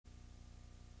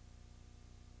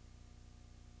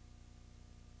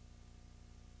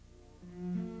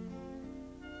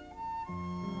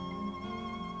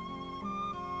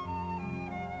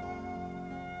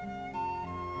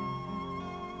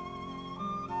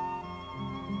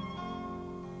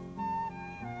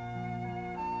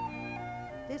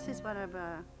is one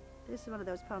of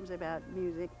those poems about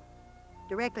music,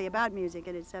 directly about music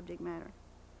and its subject matter.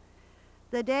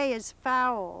 The day is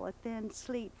foul, a thin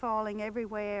sleet falling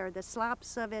everywhere, the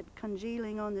slops of it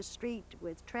congealing on the street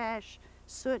with trash,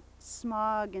 soot,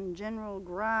 smog, and general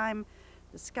grime.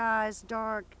 The sky's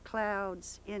dark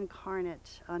clouds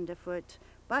incarnate underfoot.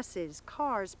 Buses,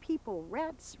 cars, people,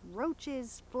 rats,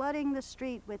 roaches flooding the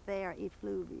street with their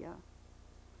effluvia.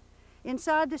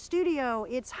 Inside the studio,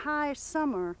 it's high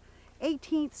summer,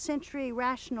 18th century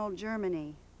rational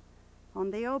Germany.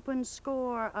 On the open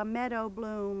score, a meadow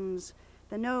blooms,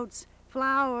 the notes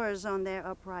flowers on their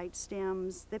upright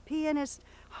stems, the pianist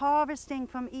harvesting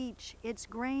from each its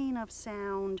grain of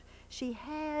sound. She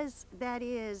has, that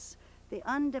is, the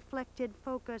undeflected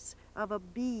focus of a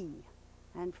bee,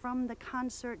 and from the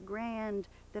concert grand,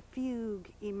 the fugue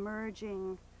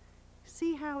emerging.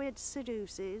 See how it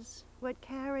seduces, what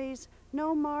carries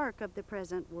no mark of the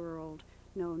present world,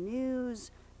 no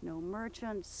news, no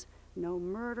merchants, no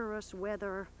murderous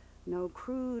weather, no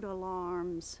crude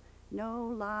alarms, no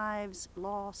lives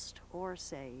lost or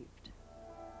saved.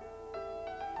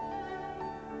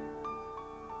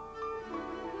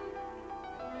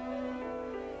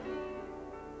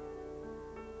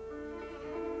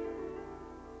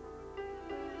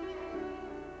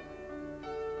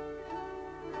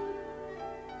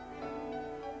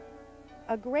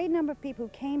 A great number of people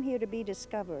came here to be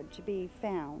discovered, to be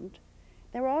found.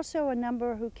 There were also a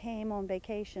number who came on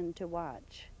vacation to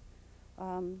watch.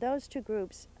 Those two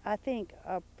groups, I think,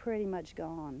 are pretty much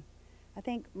gone. I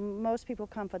think most people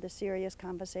come for the serious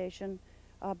conversation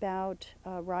about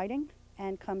writing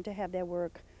and come to have their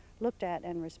work looked at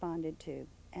and responded to.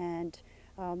 And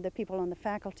the people on the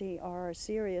faculty are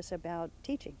serious about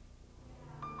teaching.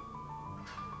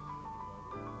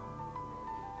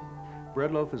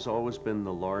 Bread Loaf has always been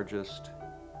the largest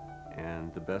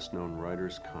and the best-known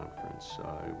writers' conference.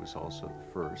 It was also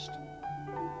the first.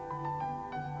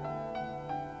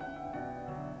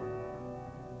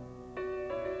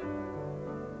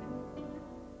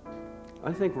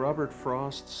 I think Robert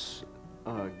Frost's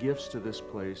gifts to this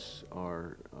place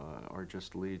are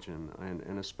just legion,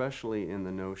 and especially in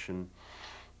the notion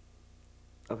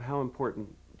of how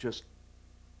important just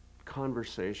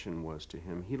conversation was to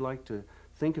him. He liked to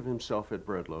think of himself at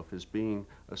Bread Loaf as being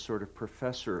a sort of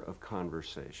professor of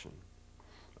conversation.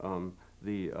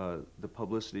 The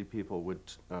publicity people would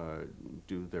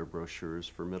do their brochures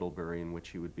for Middlebury, in which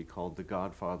he would be called the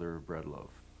godfather of Bread Loaf.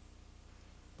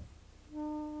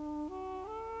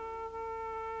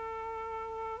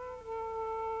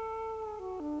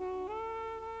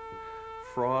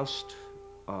 Frost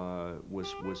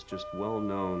was just well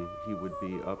known. He would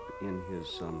be up in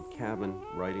his cabin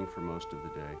writing for most of the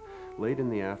day. Late in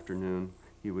the afternoon,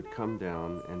 he would come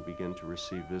down and begin to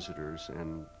receive visitors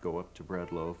and go up to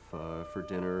Bread Loaf for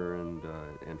dinner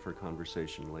and for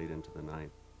conversation late into the night.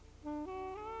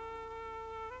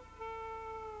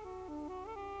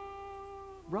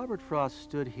 Robert Frost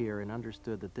stood here and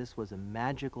understood that this was a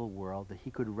magical world that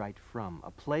he could write from,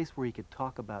 a place where he could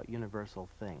talk about universal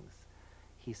things.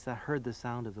 He heard the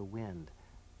sound of the wind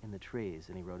in the trees,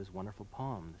 and he wrote his wonderful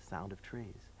poem, The Sound of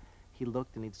Trees. He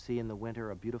looked and he'd see in the winter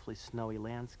a beautifully snowy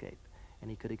landscape, and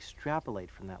he could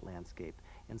extrapolate from that landscape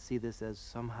and see this as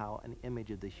somehow an image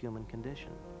of the human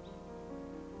condition.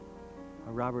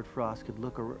 Robert Frost could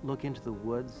look into the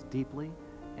woods deeply,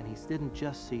 and he didn't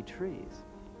just see trees,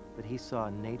 but he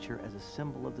saw nature as a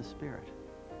symbol of the spirit.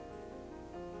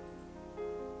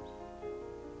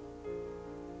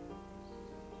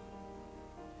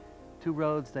 Two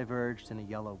roads diverged in a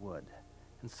yellow wood,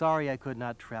 and sorry I could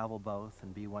not travel both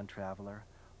and be one traveler.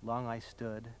 Long I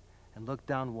stood and looked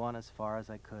down one as far as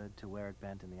I could to where it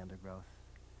bent in the undergrowth,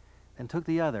 then took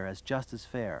the other as just as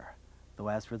fair, though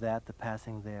as for that the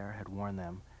passing there had worn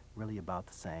them really about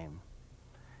the same.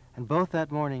 And both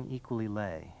that morning equally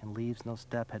lay, and leaves no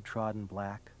step had trodden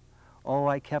black. Oh,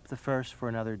 I kept the first for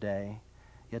another day,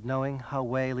 yet knowing how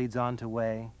way leads on to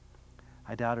way,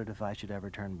 I doubted if I should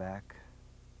ever turn back.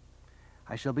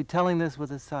 I shall be telling this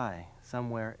with a sigh,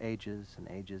 somewhere ages and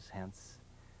ages hence.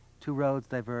 Two roads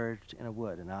diverged in a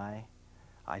wood, and I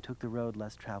took the road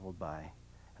less traveled by,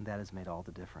 and that has made all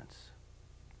the difference.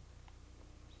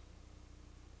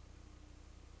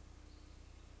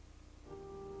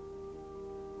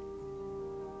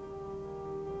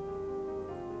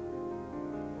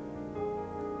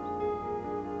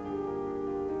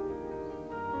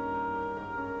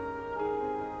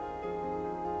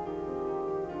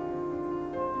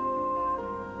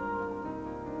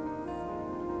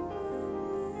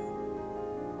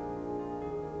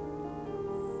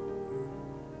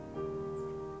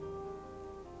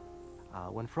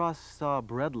 When Frost saw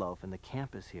bread loaf in the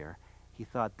campus here, he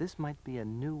thought this might be a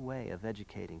new way of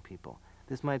educating people.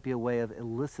 This might be a way of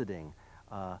eliciting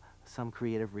some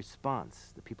creative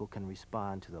response. The people can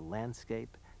respond to the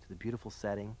landscape, to the beautiful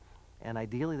setting, and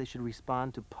ideally they should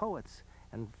respond to poets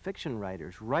and fiction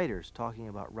writers talking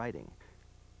about writing.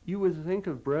 You would think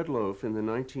of breadloaf in the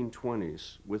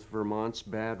 1920s, with Vermont's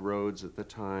bad roads at the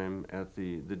time, at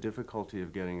the difficulty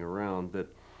of getting around, that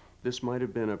this might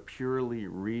have been a purely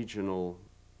regional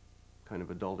kind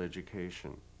of adult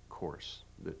education course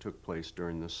that took place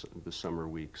during the summer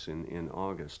weeks in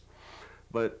August.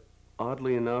 But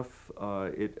oddly enough,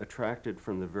 it attracted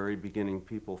from the very beginning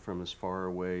people from as far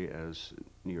away as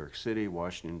New York City,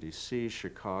 Washington, D.C.,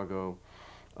 Chicago,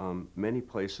 many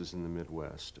places in the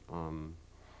Midwest.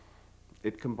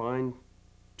 It combined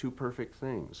two perfect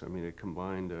things. I mean, it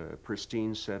combined a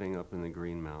pristine setting up in the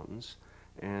Green Mountains,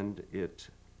 and it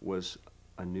was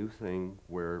a new thing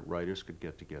where writers could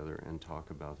get together and talk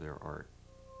about their art.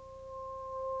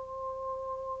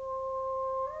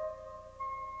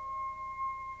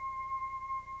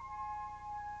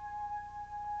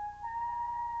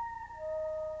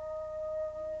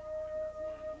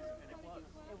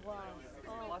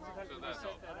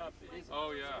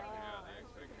 Oh, yeah, the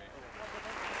expectation.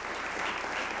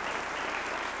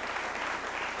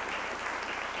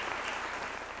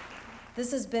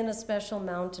 This has been a special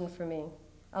mountain for me,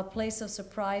 a place of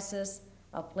surprises,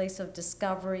 a place of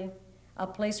discovery, a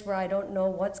place where I don't know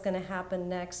what's going to happen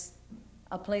next,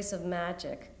 a place of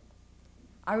magic.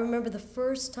 I remember the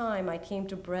first time I came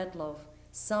to Breadloaf,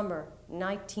 summer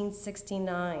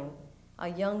 1969, a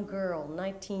young girl,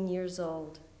 19 years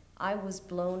old. I was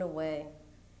blown away.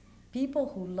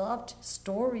 People who loved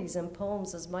stories and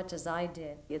poems as much as I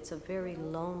did. It's a very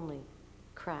lonely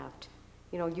craft.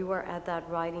 You know, you are at that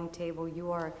writing table,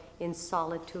 you are in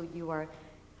solitude, you are,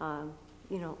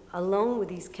 alone with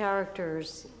these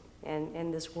characters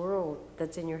and this world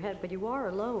that's in your head, but you are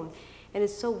alone. And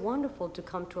it's so wonderful to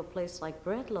come to a place like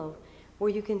Breadloaf where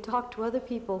you can talk to other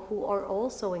people who are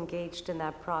also engaged in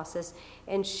that process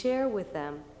and share with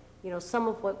them, some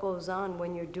of what goes on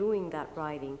when you're doing that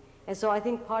writing. And so I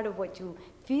think part of what you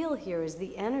feel here is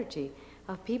the energy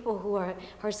of people who are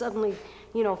suddenly,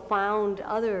 found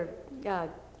other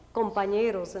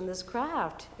compañeros in this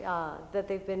craft that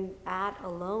they've been at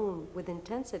alone with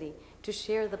intensity to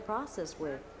share the process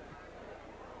with.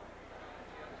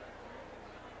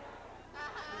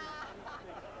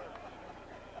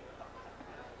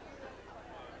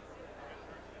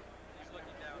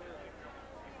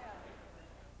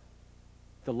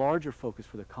 The larger focus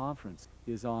for the conference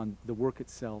is on the work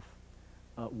itself,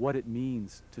 what it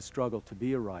means to struggle to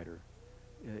be a writer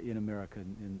in America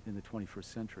in the 21st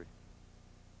century.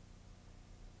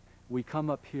 We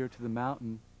come up here to the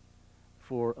mountain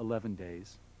for 11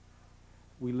 days.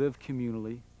 We live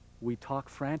communally. We talk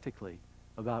frantically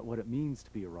about what it means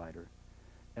to be a writer.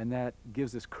 And that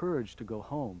gives us courage to go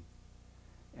home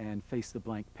and face the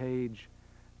blank page,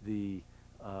 the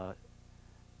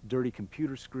dirty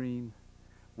computer screen,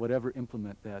 whatever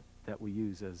implement that we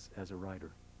use as a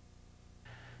writer.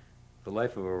 The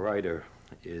life of a writer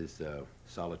is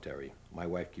solitary. My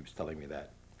wife keeps telling me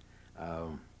that.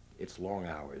 It's long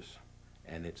hours,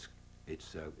 and it's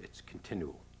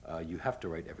continual. You have to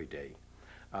write every day.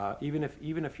 Even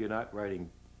if you're not writing,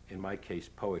 in my case,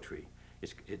 poetry,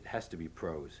 it has to be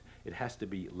prose. It has to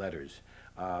be letters.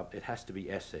 It has to be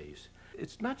essays.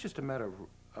 It's not just a matter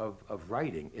of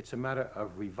writing. It's a matter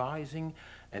of revising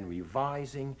and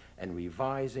revising and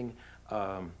revising.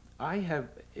 I have,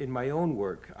 in my own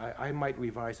work, I might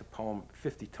revise a poem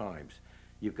 50 times.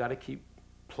 You've got to keep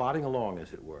plodding along,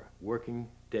 as it were, working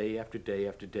day after day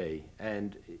after day.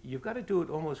 And you've got to do it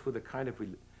almost with a kind of,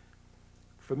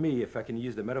 for me, if I can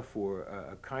use the metaphor,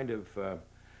 a kind of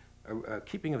a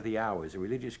keeping of the hours, a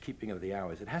religious keeping of the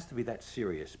hours. It has to be that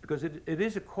serious, because it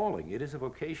is a calling, it is a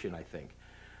vocation, I think.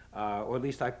 Or at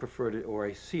least I prefer it, or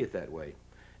I see it that way.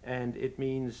 And it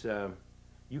means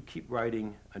you keep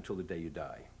writing until the day you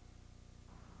die.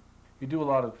 You do a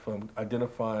lot of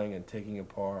identifying and taking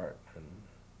apart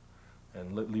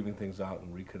and leaving things out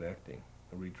and reconnecting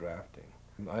and redrafting.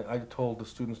 I told the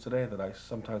students today that I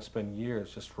sometimes spend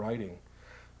years just writing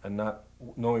and not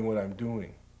knowing what I'm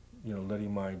doing,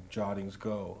 letting my jottings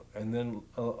go. And then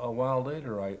a while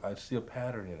later, I see a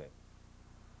pattern in it.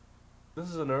 This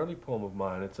is an early poem of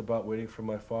mine. It's about waiting for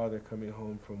my father coming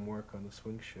home from work on the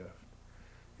swing shift.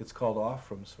 It's called Off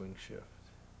from Swing Shift.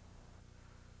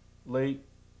 Late,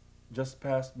 just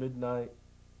past midnight,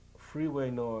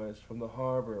 freeway noise from the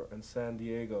harbor and San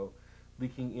Diego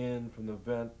leaking in from the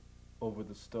vent over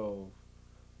the stove.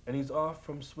 And he's off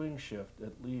from swing shift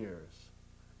at Lear's.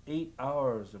 8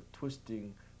 hours of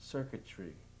twisting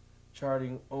circuitry,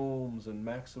 charting ohms and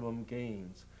maximum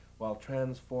gains while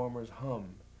transformers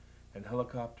hum and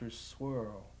helicopters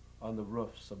swirl on the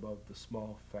roofs above the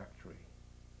small factory.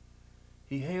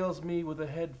 He hails me with a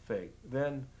head fake,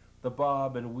 then the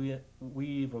bob and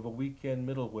weave of a weekend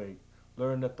middleweight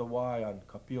learned at the Y on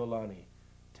Kapiolani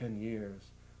 10 years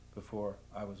before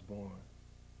I was born.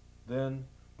 Then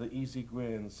the easy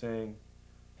grin saying,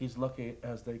 he's lucky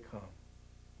as they come.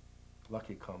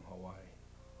 Lucky come Hawaii.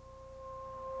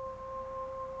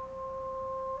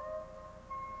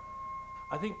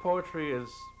 I think poetry is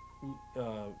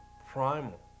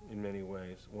primal in many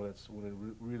ways when it's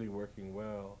really working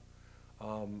well.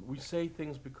 We say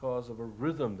things because of a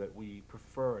rhythm that we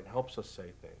prefer and helps us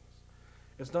say things.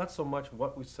 It's not so much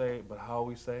what we say, but how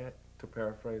we say it, to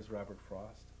paraphrase Robert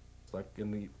Frost. It's like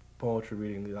in the poetry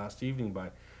reading the last evening by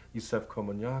Yusef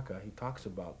Komanyaka, he talks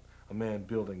about a man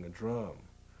building a drum.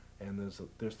 And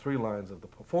there's 4 lines in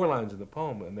the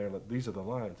poem, and these are the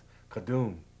lines.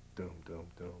 Kadoom, doom, doom,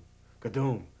 doom.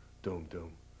 Kadoom, doom,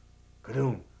 doom.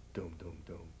 Kadoom, doom, doom,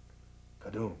 doom.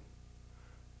 Kadoom.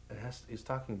 And he's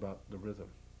talking about the rhythm.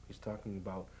 He's talking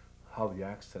about how the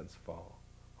accents fall,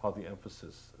 how the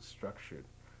emphasis is structured,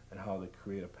 and how they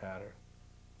create a pattern.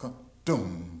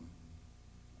 Kadoom,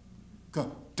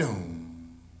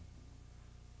 kadoom,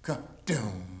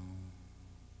 kadoom.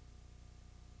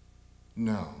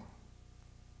 Now,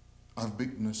 I've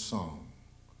beaten a song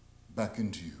back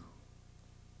into you.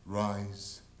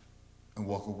 Rise and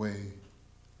walk away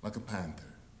like a panther.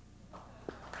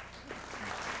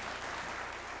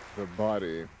 The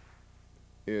body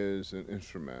is an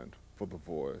instrument for the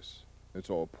voice. It's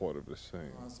all part of the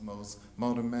same. Cosmos,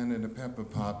 motor man in a pepper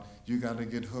pot, you gotta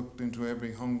get hooked into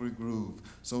every hungry groove.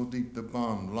 So deep the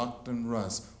bomb, locked in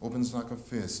rust, opens like a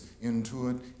fist. Into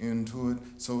it,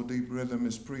 so deep rhythm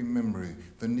is pre-memory.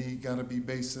 The need gotta be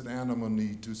basic animal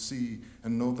need to see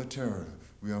and know the terror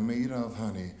we are made of,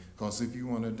 honey. Cause if you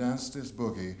wanna dance this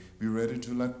boogie, be ready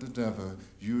to let the devil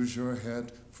use your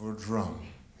head for a drum.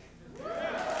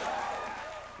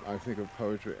 I think of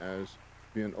poetry as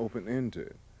being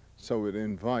open-ended. So it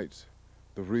invites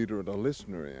the reader or the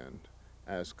listener in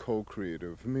as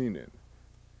co-creative meaning.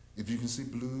 If you can see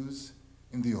blues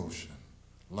in the ocean,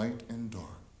 light and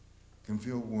dark, can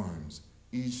feel worms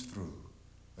ease through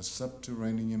a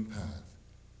subterranean path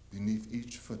beneath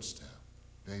each footstep,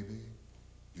 baby,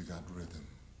 you got rhythm.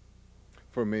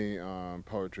 For me,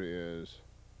 poetry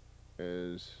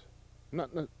is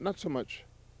not so much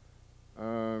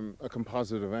a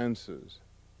composite of answers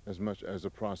as much as a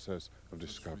process of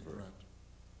discovery.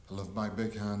 I love my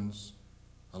big hands.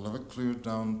 I love it clear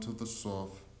down to the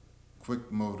soft,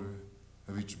 quick motor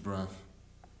of each breath.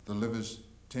 The liver's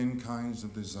 10 kinds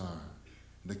of desire.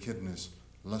 The kidneys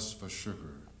lust for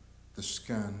sugar. The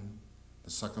skin,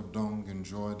 the sac of dung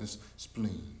enjoy this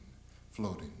spleen,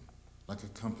 floating like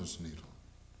a compass needle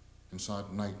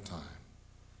inside nighttime,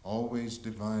 always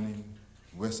divining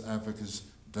West Africa's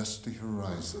dusty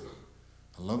horizon.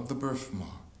 I love the birthmark,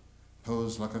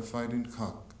 posed like a fighting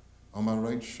cock on my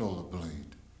right shoulder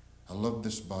blade. I love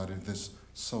this body, this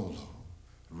solo,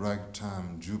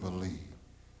 ragtime jubilee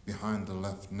behind the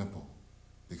left nipple,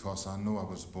 because I know I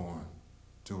was born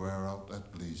to wear out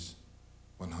at least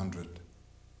 100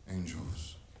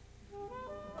 angels.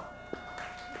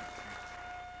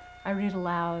 I read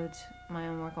aloud my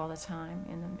own work all the time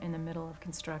in the middle of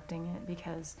constructing it,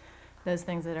 because those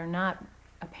things that are not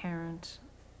apparent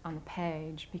on the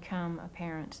page become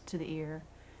apparent to the ear.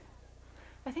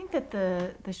 I think that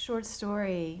the short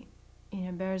story,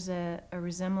 bears a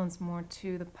resemblance more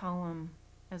to the poem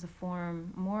as a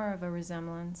form, more of a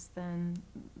resemblance than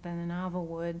the novel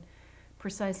would,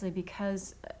 precisely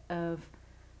because of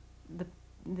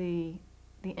the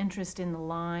interest in the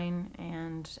line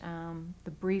and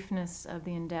the briefness of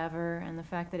the endeavor, and the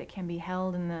fact that it can be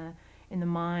held in the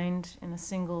mind in a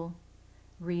single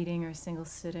reading or a single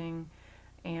sitting.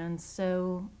 And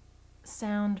so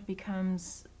sound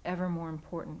becomes ever more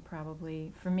important,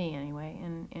 probably, for me anyway,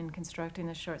 in constructing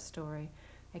the short story.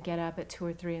 I get up at 2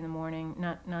 or 3 in the morning,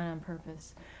 not on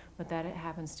purpose, but that it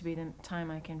happens to be the time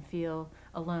I can feel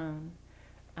alone.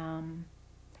 And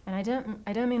I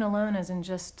don't mean alone as in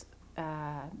just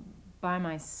by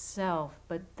myself,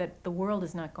 but that the world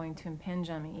is not going to impinge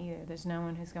on me either. There's no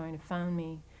one who's going to phone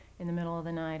me in the middle of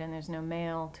the night, and there's no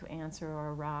mail to answer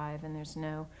or arrive, and there's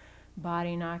no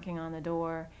body knocking on the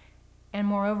door. And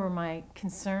moreover, my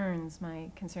concerns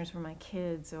for my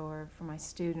kids or for my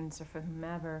students or for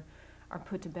whomever are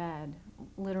put to bed.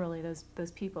 Literally,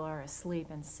 those people are asleep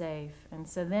and safe. And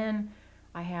so then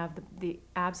I have the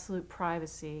absolute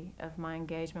privacy of my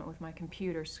engagement with my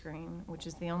computer screen, which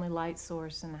is the only light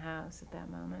source in the house at that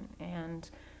moment. And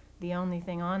the only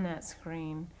thing on that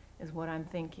screen is what I'm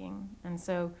thinking. And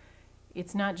so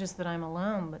it's not just that I'm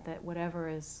alone, but that whatever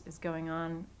is going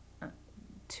on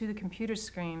to the computer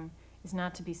screen is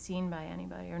not to be seen by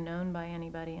anybody or known by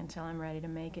anybody until I'm ready to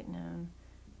make it known.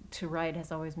 To write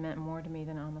has always meant more to me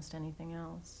than almost anything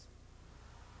else.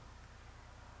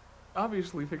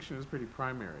 Obviously, fiction is pretty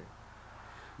primary.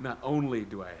 Not only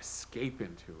do I escape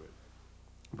into it,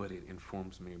 but it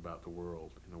informs me about the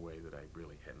world in a way that I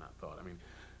really had not thought. I mean,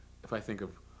 if I think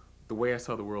of the way I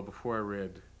saw the world before I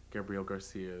read Gabriel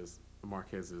Garcia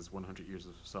Marquez's 100 Years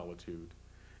of Solitude,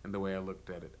 and the way I looked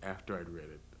at it after I'd read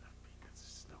it, I mean, there's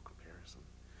just no comparison.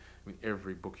 I mean,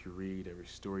 every book you read, every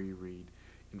story you read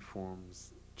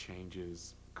informs,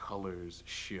 changes, colors,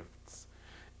 shifts,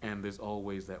 and there's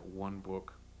always that one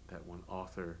book, that one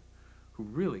author who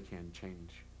really can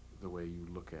change the way you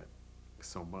look at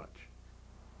so much.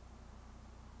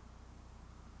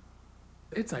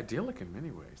 It's idyllic in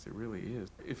many ways, it really is.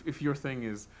 If your thing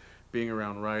is being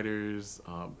around writers,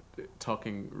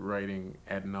 talking, writing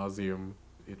ad nauseum,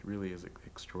 it really is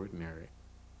extraordinary.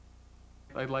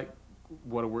 I like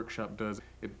what a workshop does.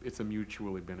 It's a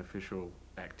mutually beneficial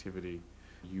activity.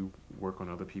 You work on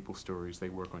other people's stories, they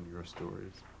work on your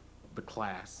stories. The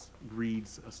class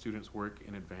reads a student's work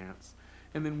in advance,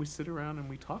 and then we sit around and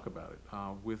we talk about it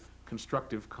with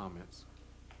constructive comments.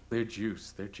 They're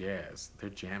juice, they're jazz, they're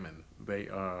jamming. They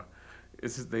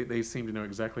seem to know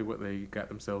exactly what they got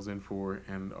themselves in for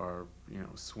and are, you know,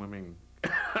 swimming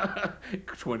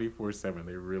 24/7.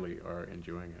 They really are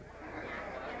enjoying it.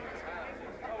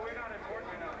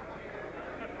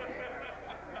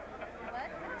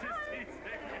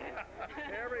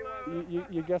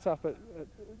 You get up at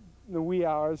the wee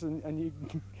hours and you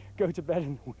go to bed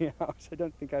in the wee hours. I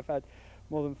don't think I've had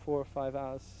more than 4 or 5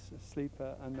 hours sleep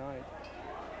a night.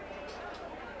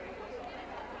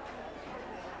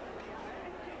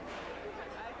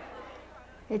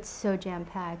 It's so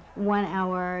jam-packed. 1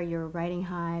 hour you're riding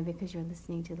high because you're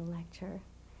listening to the lecture,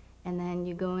 and then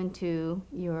you go into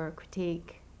your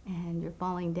critique and you're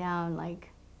falling down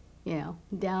like, you know,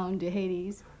 down to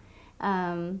Hades.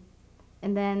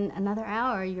 And then another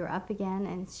hour you're up again,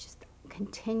 and it's just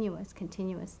continuous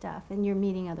stuff. And you're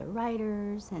meeting other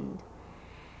writers, and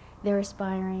they're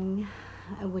aspiring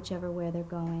whichever way they're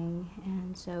going.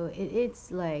 And so it's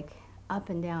like up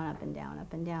and down, up and down,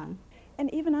 up and down.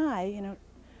 And even I, you know,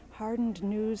 hardened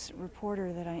news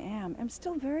reporter that I am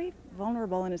still very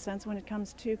vulnerable in a sense when it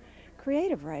comes to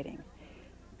creative writing.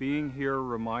 Being here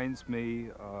reminds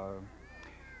me,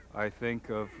 I think,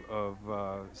 of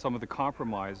some of the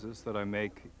compromises that I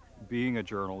make being a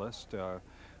journalist.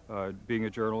 Being a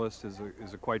journalist is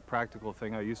a quite practical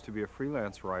thing. I used to be a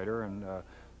freelance writer and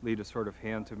lead a sort of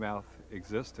hand-to-mouth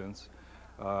existence.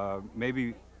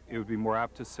 Maybe it would be more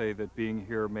apt to say that being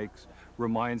here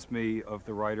reminds me of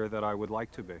the writer that I would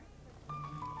like to be.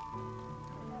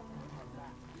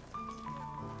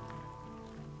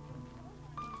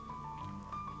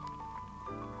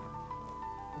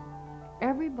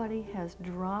 Everybody has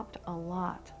dropped a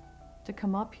lot to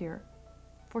come up here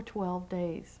for 12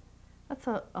 days. That's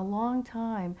a long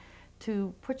time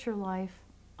to put your life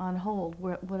on hold,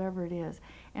 whatever it is.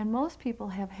 And most people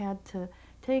have had to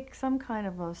take some kind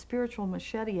of a spiritual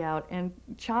machete out and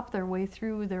chop their way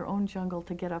through their own jungle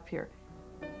to get up here.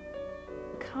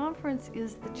 Conference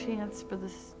is the chance for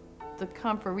the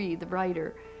conferee, the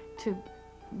writer, to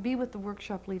be with the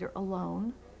workshop leader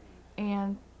alone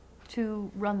and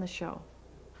to run the show.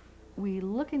 We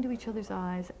look into each other's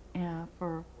eyes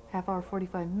for half hour,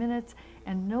 45 minutes,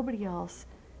 and nobody else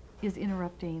is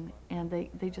interrupting, and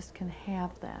they just can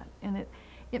have that. And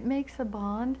it makes a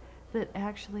bond that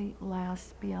actually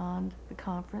lasts beyond the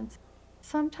conference.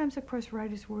 Sometimes, of course,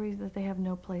 writers worry that they have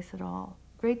no place at all.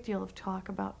 Great deal of talk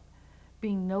about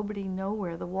being nobody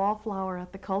nowhere, the wallflower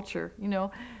at the culture, you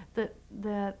know, that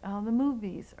the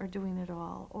movies are doing it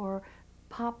all, or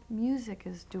pop music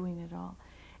is doing it all.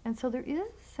 And so there is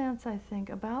a sense, I think,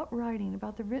 about writing,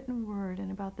 about the written word,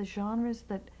 and about the genres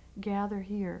that gather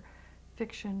here,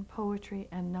 fiction, poetry,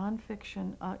 and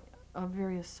nonfiction of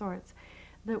various sorts,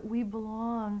 that we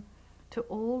belong to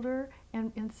older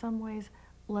and, in some ways,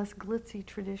 less glitzy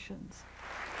traditions.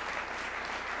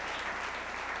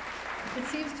 It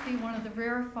seems to be one of the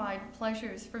rarefied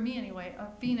pleasures, for me anyway,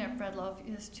 of being at Bread Loaf,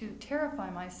 is to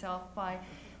terrify myself by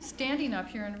standing up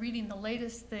here and reading the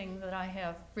latest thing that I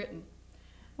have written.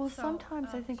 Well, sometimes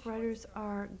I think writers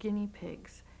are guinea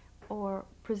pigs, or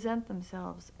present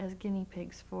themselves as guinea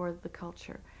pigs for the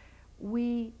culture.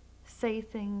 We say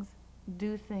things,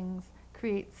 do things,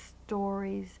 create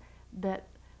stories that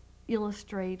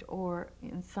illustrate or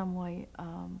in some way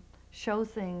show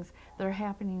things that are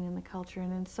happening in the culture,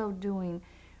 and in so doing,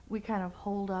 we kind of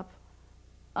hold up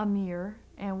a mirror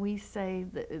and we say,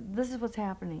 this is what's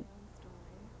happening.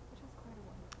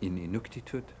 In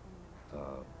Inuktitut,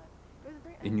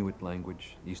 Inuit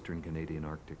language, Eastern Canadian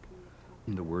Arctic,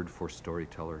 the word for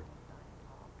storyteller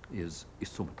is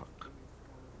isumtak.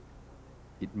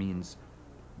 It means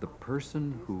the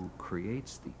person who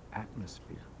creates the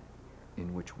atmosphere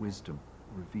in which wisdom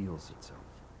reveals itself.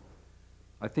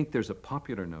 I think there's a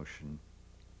popular notion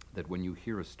that when you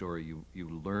hear a story,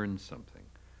 you learn something.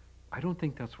 I don't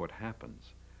think that's what happens.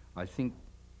 I think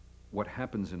what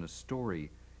happens in a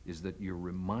story is that you're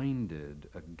reminded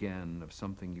again of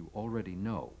something you already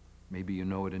know. Maybe you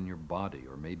know it in your body,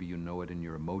 or maybe you know it in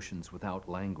your emotions without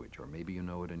language, or maybe you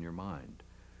know it in your mind.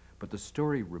 But the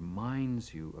story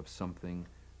reminds you of something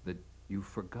that you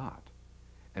forgot.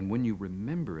 And when you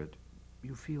remember it,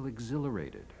 you feel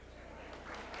exhilarated.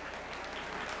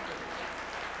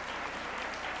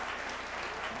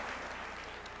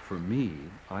 For me,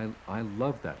 I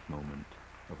love that moment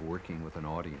of working with an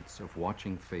audience, of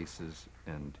watching faces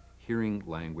and hearing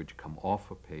language come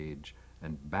off a page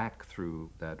and back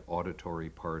through that auditory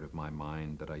part of my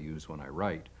mind that I use when I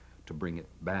write to bring it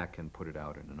back and put it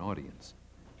out in an audience.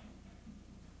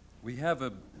 We have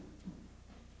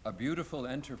a beautiful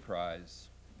enterprise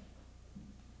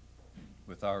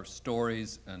with our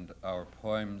stories and our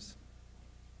poems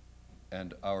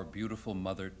and our beautiful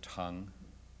mother tongue.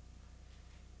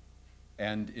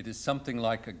 And it is something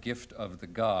like a gift of the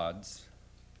gods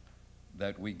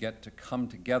that we get to come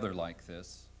together like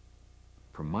this.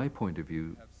 From my point of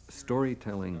view,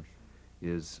 storytelling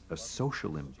is a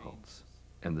social impulse,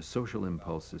 and the social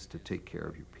impulse is to take care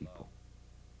of your people.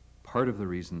 Part of the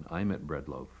reason I'm at Bread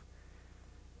Loaf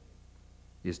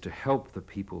is to help the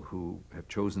people who have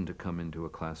chosen to come into a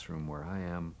classroom where I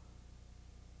am,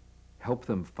 help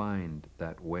them find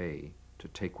that way to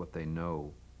take what they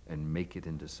know and make it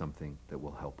into something that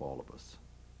will help all of us.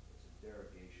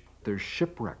 There's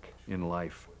shipwreck in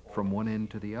life from one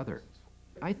end to the other.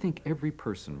 I think every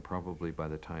person, probably by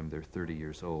the time they're 30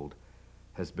 years old,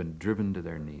 has been driven to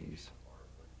their knees.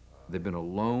 They've been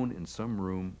alone in some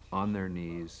room on their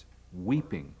knees,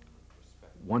 weeping,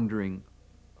 wondering,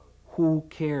 who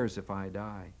cares if I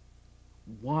die?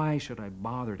 Why should I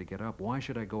bother to get up? Why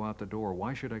should I go out the door?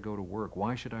 Why should I go to work?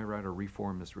 Why should I try to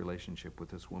reform this relationship with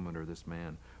this woman or this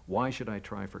man? Why should I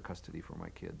try for custody for my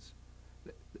kids?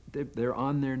 They're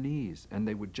on their knees, and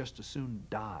they would just as soon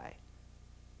die.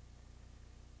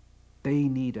 They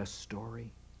need a story,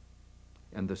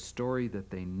 and the story that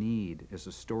they need is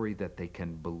a story that they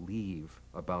can believe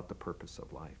about the purpose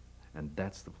of life, and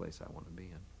that's the place I want to be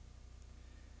in.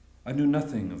 I knew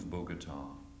nothing of Bogota,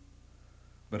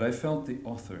 but I felt the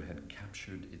author had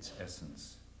captured its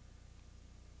essence.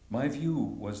 My view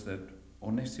was that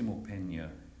Onésimo Peña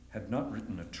had not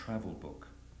written a travel book,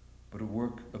 but a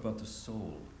work about the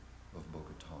soul of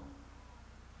Bogota.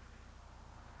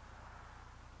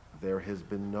 There has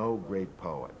been no great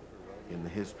poet in the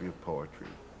history of poetry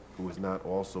who has not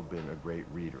also been a great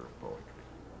reader of poetry.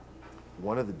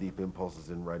 One of the deep impulses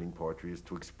in writing poetry is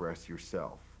to express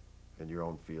yourself and your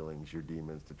own feelings, your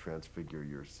demons, to transfigure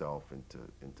yourself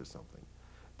into something.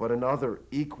 But another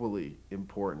equally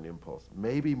important impulse,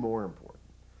 maybe more important,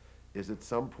 is at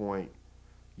some point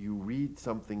you read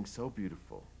something so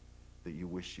beautiful that you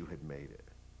wish you had made it,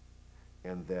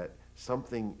 and that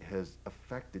something has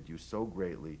affected you so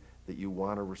greatly that you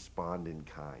want to respond in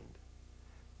kind.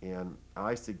 And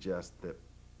I suggest that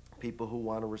people who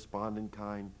want to respond in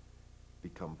kind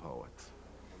become poets.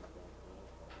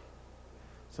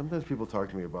 Sometimes people talk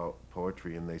to me about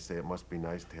poetry and they say it must be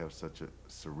nice to have such a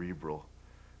cerebral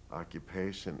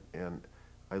occupation, and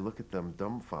I look at them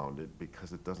dumbfounded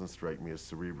because it doesn't strike me as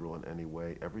cerebral in any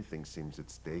way. Everything seems at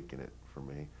stake in it for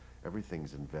me.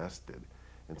 Everything's invested.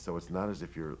 And so it's not as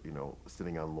if you're,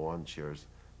 sitting on lawn chairs,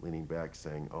 leaning back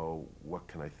saying, oh, what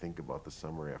can I think about the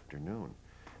summer afternoon?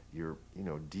 You're,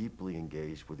 deeply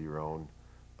engaged with your own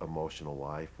emotional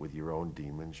life, with your own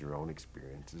demons, your own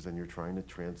experiences, and you're trying to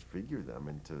transfigure them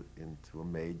into a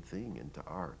made thing, into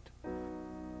art.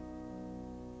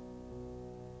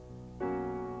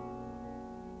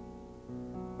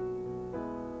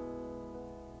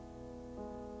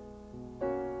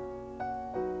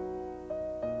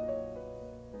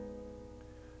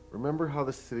 Remember how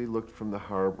the city looked from the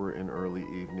harbor in early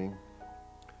evening?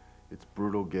 Its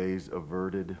brutal gaze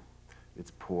averted,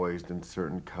 its poised and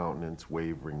certain countenance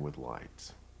wavering with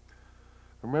lights.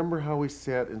 Remember how we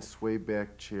sat in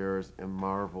sway-back chairs and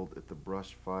marveled at the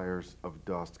brush fires of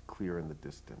dust clear in the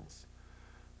distance,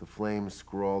 The flames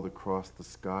scrawled across the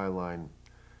skyline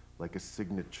like a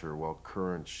signature while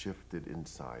currents shifted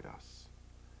inside us.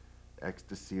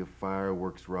 Ecstasy of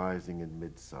fireworks rising in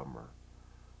midsummer,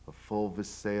 of fulvous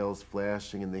sails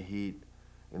flashing in the heat,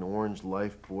 and orange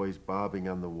life buoys bobbing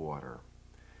on the water.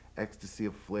 Ecstasy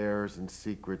of flares and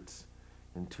secrets,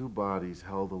 and two bodies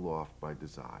held aloft by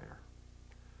desire.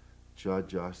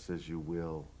 Judge us as you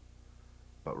will,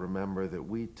 but remember that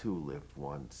we too lived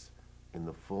once in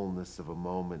the fullness of a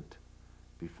moment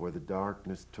before the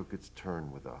darkness took its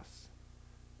turn with us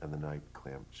and the night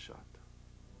clamped shut.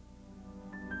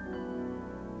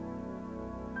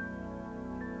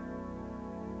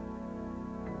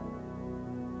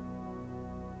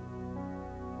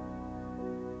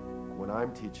 When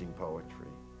I'm teaching poetry,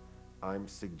 I'm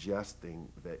suggesting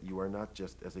that you are not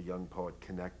just as a young poet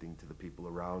connecting to the people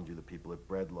around you, the people at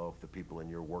Bread Loaf, the people in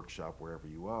your workshop, wherever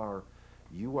you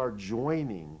are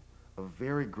joining a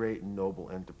very great and noble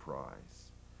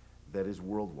enterprise that is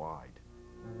worldwide.